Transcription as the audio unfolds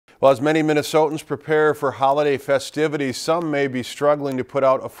Well, as many Minnesotans prepare for holiday festivities, some may be struggling to put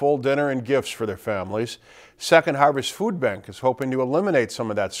out a full dinner and gifts for their families. Second Harvest Food Bank is hoping to eliminate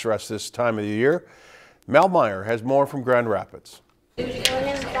some of that stress this time of the year. Mel Meyer has more from Grand Rapids. It's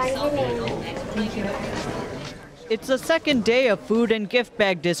the second day of food and gift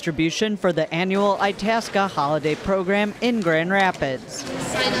bag distribution for the annual Itasca holiday program in Grand Rapids.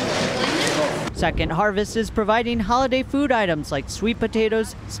 Second Harvest is providing holiday food items like sweet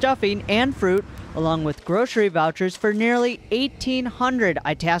potatoes, stuffing, and fruit, along with grocery vouchers for nearly 1,800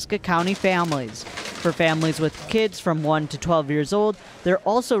 Itasca County families. For families with kids from 1 to 12 years old, they're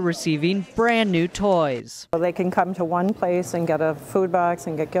also receiving brand new toys. They can come to one place and get a food box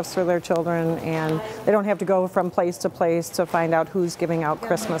and get gifts for their children, and they don't have to go from place to place to find out who's giving out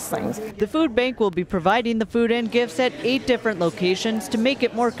Christmas things. The food bank will be providing the food and gifts at 8 different locations to make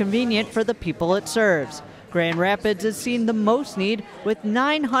it more convenient for the people it serves. Grand Rapids has seen the most need, with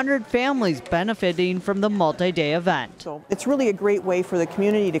 900 families benefiting from the multi-day event. So it's really a great way for the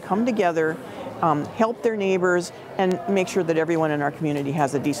community to come together, help their neighbors, and make sure that everyone in our community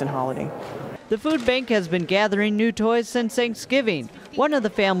has a decent holiday. The food bank has been gathering new toys since Thanksgiving. One of the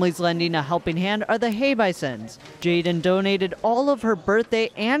families lending a helping hand are the Haybisons. Jaden donated all of her birthday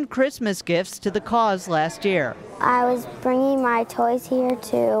and Christmas gifts to the cause last year. I was bringing my toys here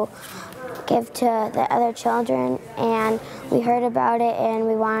to give to the other children, and we heard about it and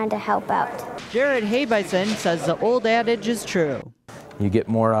we wanted to help out. Jared Haybison says the old adage is true. You get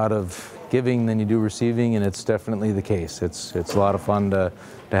more out of giving than you do receiving, and it's definitely the case. It's a lot of fun to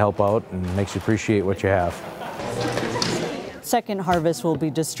help out and makes you appreciate what you have. Second Harvest will be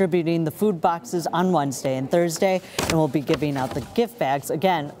distributing the food boxes on Wednesday and Thursday, and will be giving out the gift bags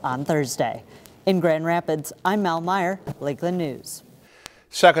again on Thursday. In Grand Rapids, I'm Mel Meyer, Lakeland News.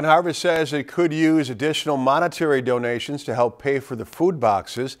 Second Harvest says it could use additional monetary donations to help pay for the food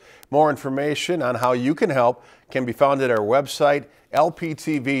boxes. More information on how you can help can be found at our website,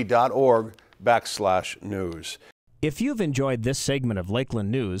 lptv.org/news. If you've enjoyed this segment of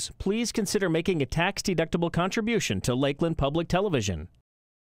Lakeland News, please consider making a tax-deductible contribution to Lakeland Public Television.